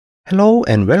Hello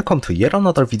and welcome to yet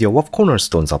another video of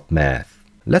Cornerstones of Math.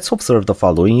 Let's observe the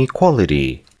following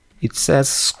equality. It says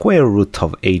square root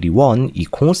of 81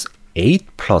 equals 8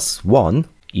 plus 1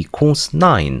 equals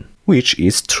 9, which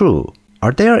is true.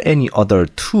 Are there any other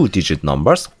two-digit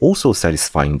numbers also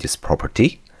satisfying this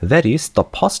property? That is, the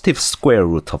positive square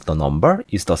root of the number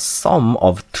is the sum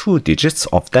of two digits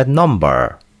of that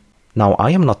number. Now,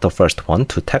 I am not the first one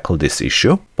to tackle this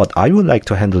issue, but I would like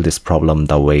to handle this problem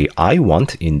the way I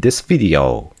want in this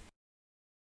video.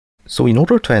 So in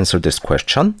order to answer this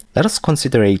question, let us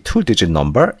consider a two-digit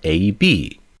number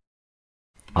AB.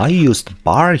 I used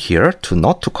bar here to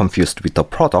not to confuse with the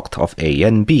product of A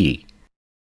and B.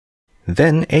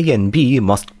 Then A and B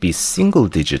must be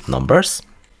single-digit numbers,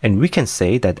 and we can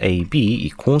say that AB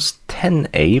equals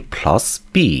 10A plus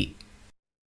B.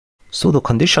 So the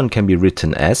condition can be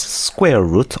written as square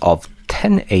root of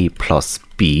 10A plus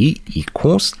B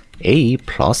equals A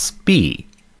plus B.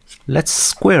 Let's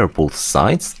square both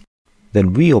sides.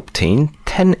 Then we obtain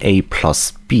 10A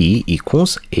plus B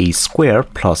equals A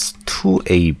squared plus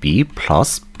 2AB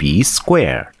plus B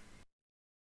squared.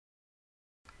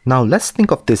 Now let's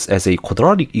think of this as a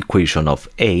quadratic equation of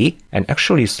A and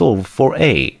actually solve for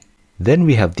A. Then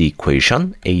we have the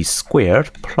equation A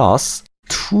squared plus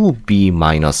 2b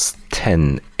minus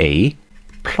 10a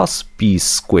plus b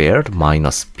squared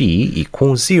minus b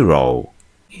equals 0.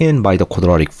 And by the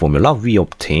quadratic formula, we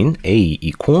obtain a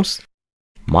equals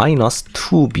minus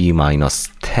 2b minus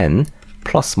 10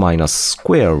 plus minus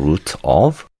square root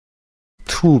of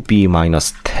 2b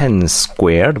minus 10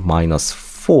 squared minus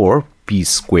 4b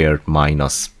squared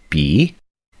minus b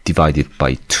divided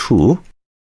by 2.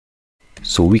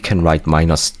 So we can write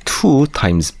minus 2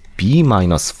 times b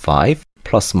minus 5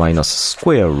 plus minus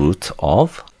square root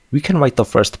of, we can write the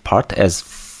first part as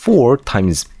 4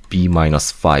 times b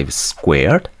minus 5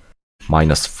 squared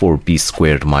minus 4b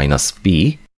squared minus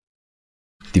b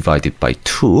divided by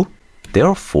 2.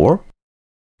 Therefore,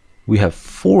 we have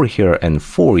 4 here and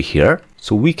 4 here,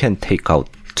 so we can take out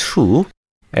 2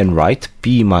 and write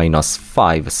b minus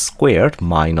 5 squared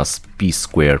minus b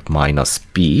squared minus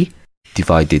b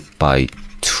divided by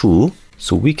 2.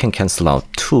 So we can cancel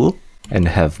out 2 and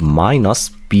have minus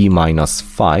b minus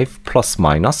 5 plus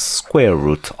minus square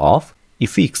root of,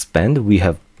 if we expand, we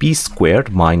have b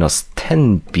squared minus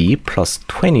 10b plus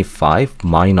 25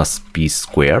 minus b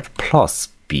squared plus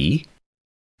b.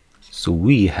 So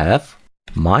we have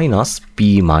minus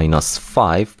b minus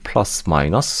 5 plus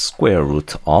minus square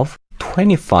root of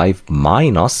 25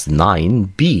 minus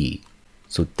 9b.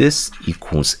 So this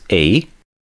equals A,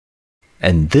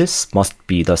 and this must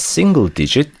be the single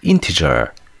digit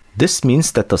integer. This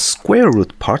means that the square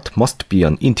root part must be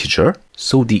an integer,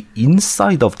 so the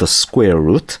inside of the square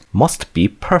root must be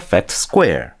perfect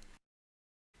square.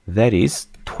 That is,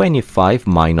 25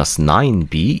 minus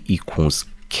 9b equals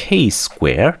k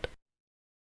squared,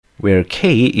 where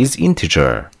k is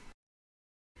integer.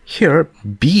 Here,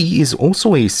 b is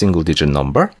also a single digit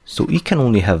number, so it can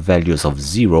only have values of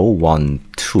 0, 1,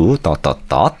 2,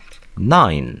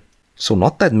 9. So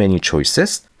not that many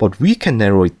choices, but we can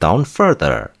narrow it down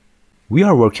further. We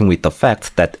are working with the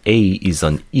fact that A is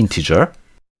an integer,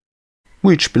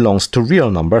 which belongs to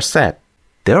real number set.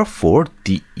 Therefore,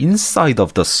 the inside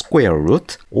of the square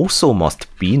root also must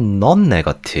be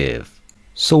non-negative.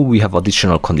 So we have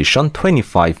additional condition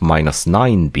 25 minus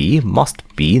 9b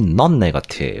must be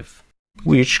non-negative,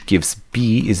 which gives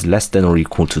b is less than or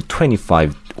equal to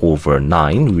 25 over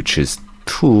 9, which is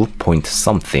 2 point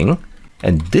something,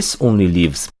 and this only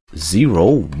leaves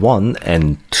 0, 1,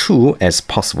 and 2 as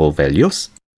possible values,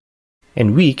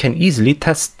 and we can easily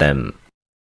test them.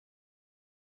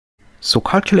 So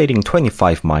calculating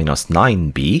 25 minus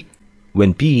 9b,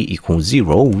 when b equals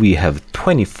 0, we have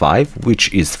 25,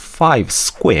 which is 5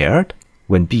 squared.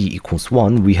 When b equals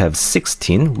 1, we have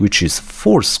 16, which is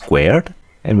 4 squared.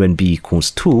 And when b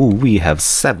equals 2, we have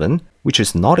 7, which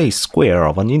is not a square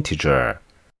of an integer.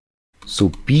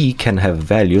 So b can have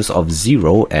values of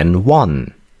 0 and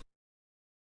 1.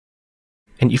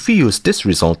 And if we use this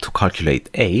result to calculate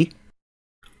a,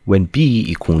 when b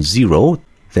equals 0,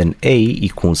 then a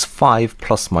equals 5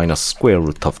 plus minus square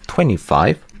root of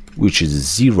 25, which is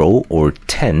 0 or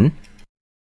 10,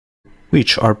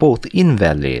 which are both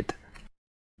invalid.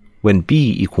 When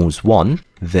b equals 1,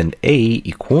 then a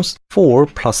equals 4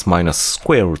 plus minus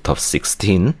square root of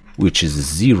 16, which is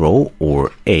 0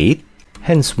 or 8.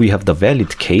 Hence we have the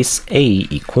valid case a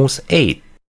equals 8.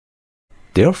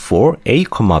 Therefore, a,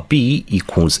 b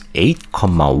equals 8,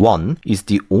 1 is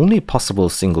the only possible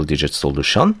single-digit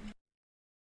solution.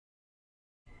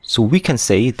 So we can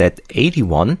say that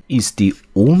 81 is the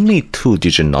only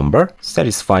two-digit number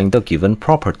satisfying the given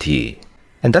property.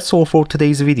 And that's all for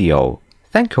today's video.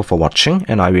 Thank you for watching,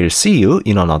 and I will see you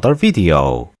in another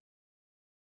video.